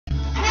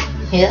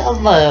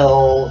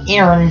Hello,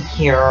 Aaron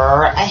here.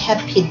 I have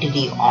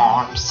PDD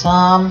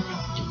Awesome,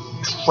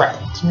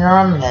 trapped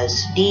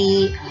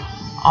neuromusty,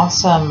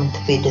 awesome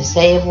to be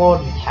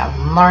disabled and have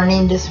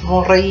learning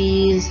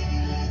disabilities.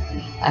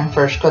 I'm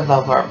first grade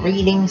level at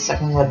reading,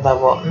 second grade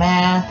level at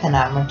math, and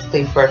I'm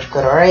mentally first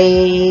grader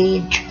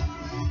age.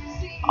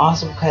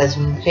 Also because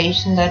of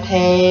medications I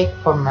take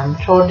for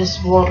mental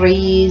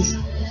disabilities.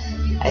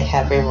 I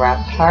have a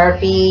rapid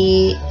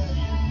heartbeat,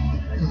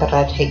 but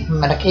I take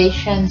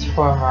medications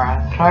for my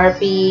rapid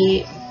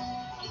heartbeat.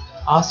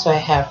 Also, I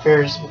have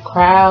fears of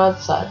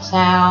crowds, loud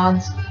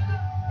sounds,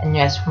 and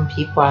yes, when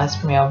people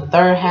ask me over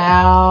their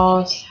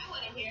house,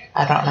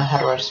 I don't know how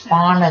to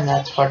respond, and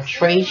that's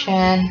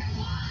frustration.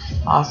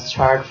 Also, it's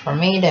hard for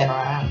me to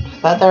interact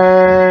with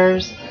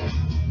others.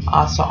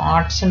 Also,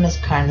 autism is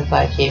kind of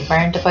like a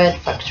brain delay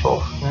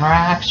effectual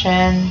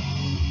interaction.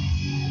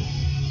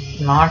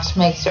 And autism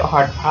makes it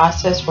hard to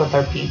process what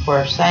other people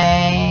are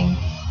saying.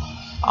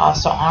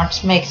 Also,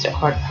 autism makes it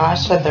hard to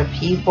process other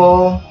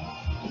people,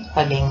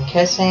 hugging,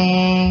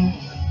 kissing.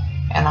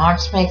 And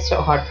autism makes it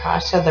hard to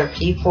process other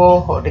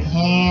people, holding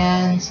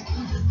hands.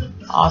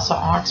 Also,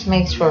 autism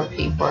makes sure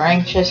people are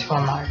anxious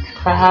from large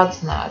crowds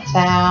and loud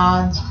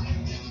sounds.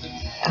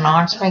 And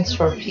autism makes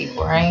sure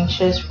people are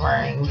anxious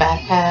wearing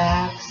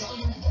backpacks.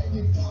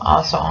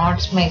 Also,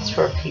 autism makes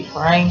sure people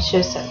are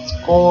anxious at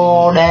school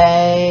all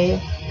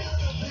day.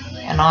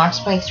 And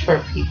autism makes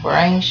sure people are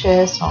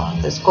anxious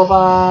on the school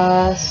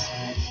bus.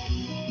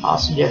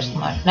 Also, just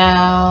like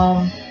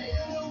now,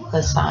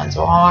 the signs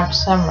of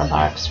autism are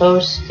lack of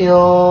social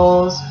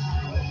skills,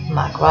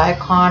 lack of eye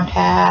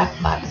contact,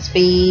 lack of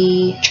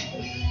speech,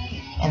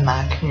 and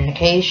lack of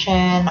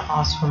communication.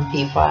 Also, when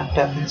people act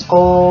up in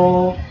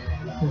school,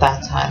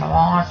 that's a sign of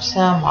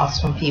autism.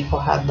 Also, when people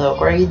have low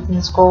grades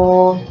in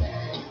school,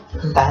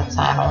 that's a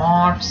sign of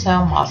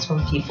autism. Also,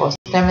 when people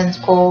stem in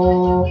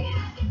school,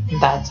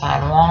 that's a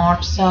sign of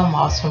autism.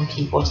 Also, when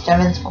people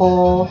stem in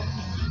school,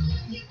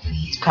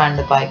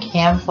 kind of like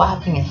hand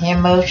flapping and hand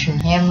motion,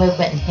 hand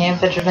movement and hand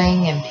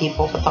fidgeting, and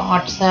people with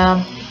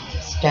autism,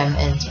 STEM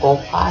in school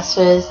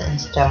classes, and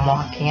STEM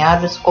walking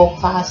out of school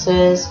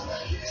classes.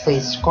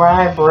 Please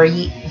subscribe,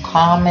 rate, and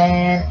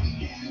comment.